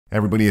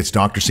Everybody, it's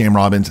Dr. Sam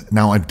Robbins.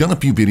 Now, I've done a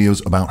few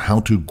videos about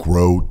how to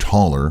grow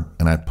taller,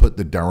 and I put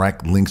the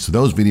direct links to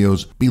those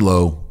videos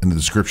below in the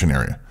description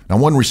area. Now,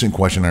 one recent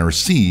question I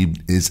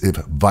received is if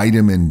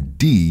vitamin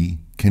D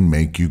can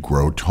make you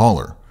grow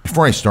taller.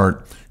 Before I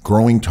start,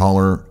 growing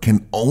taller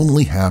can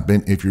only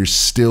happen if you're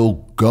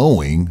still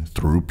going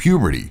through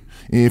puberty.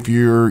 If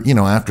you're,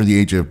 after the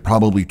age of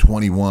probably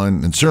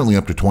 21 and certainly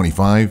up to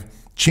 25,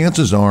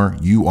 chances are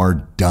you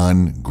are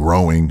done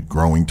growing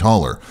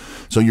taller.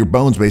 So your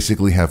bones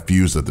basically have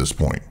fused at this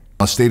point.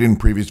 As stated in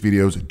previous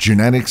videos,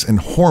 genetics and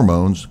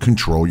hormones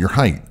control your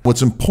height.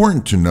 What's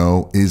important to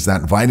know is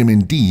that vitamin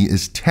D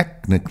is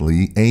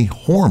technically a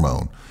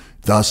hormone,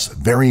 thus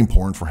very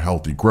important for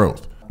healthy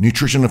growth.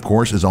 Nutrition, of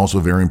course, is also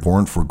very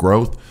important for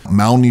growth.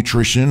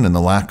 Malnutrition and the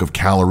lack of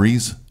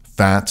calories,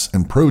 fats,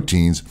 and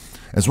proteins,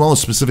 as well as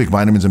specific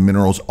vitamins and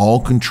minerals,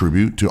 all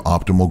contribute to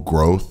optimal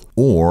growth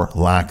or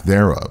lack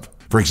thereof.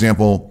 For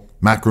example,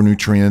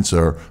 macronutrients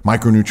or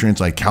micronutrients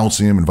like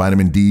calcium and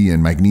vitamin D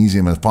and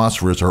magnesium and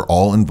phosphorus are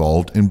all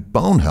involved in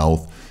bone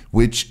health,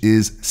 which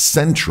is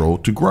central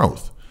to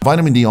growth.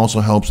 Vitamin D also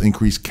helps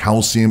increase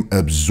calcium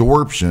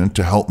absorption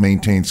to help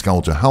maintain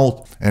skeletal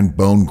health and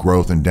bone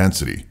growth and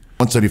density.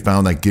 One study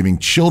found that giving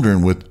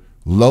children with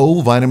low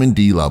vitamin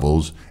D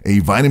levels a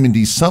vitamin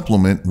D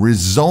supplement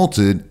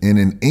resulted in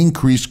an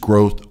increased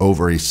growth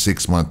over a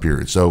 6-month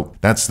period. So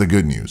that's the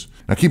good news.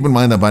 Now keep in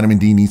mind that vitamin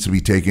D needs to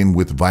be taken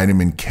with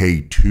vitamin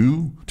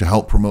K2 to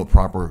help promote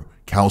proper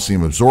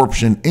calcium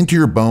absorption into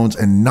your bones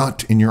and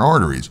not in your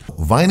arteries.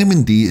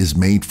 Vitamin D is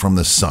made from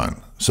the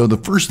sun. So the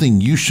first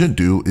thing you should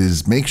do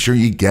is make sure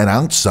you get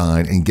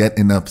outside and get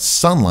enough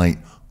sunlight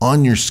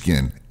on your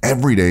skin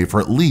every day for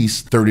at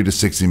least 30 to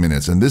 60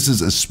 minutes. And this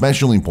is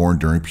especially important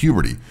during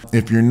puberty.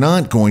 If you're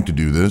not going to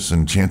do this,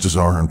 and chances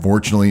are,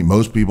 unfortunately,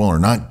 most people are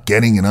not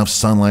getting enough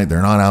sunlight,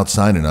 they're not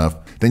outside enough,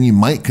 then you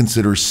might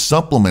consider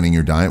supplementing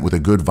your diet with a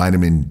good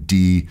vitamin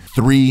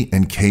D3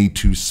 and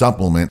K2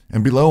 supplement.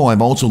 And below,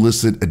 I've also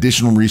listed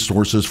additional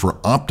resources for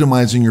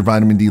optimizing your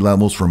vitamin D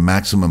levels for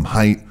maximum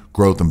height,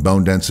 growth, and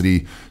bone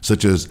density,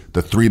 such as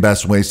the 3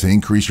 best ways to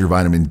increase your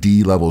vitamin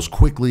D levels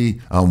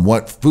quickly,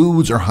 what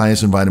foods are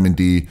highest in vitamin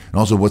D, and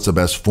also what's the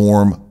best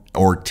form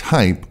or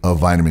type of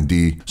vitamin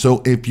D.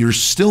 So if you're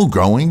still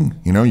growing,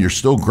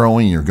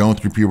 you're going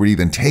through puberty,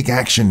 then take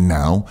action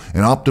now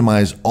and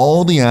optimize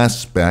all the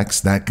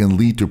aspects that can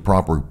lead to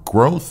proper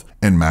growth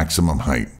and maximum height.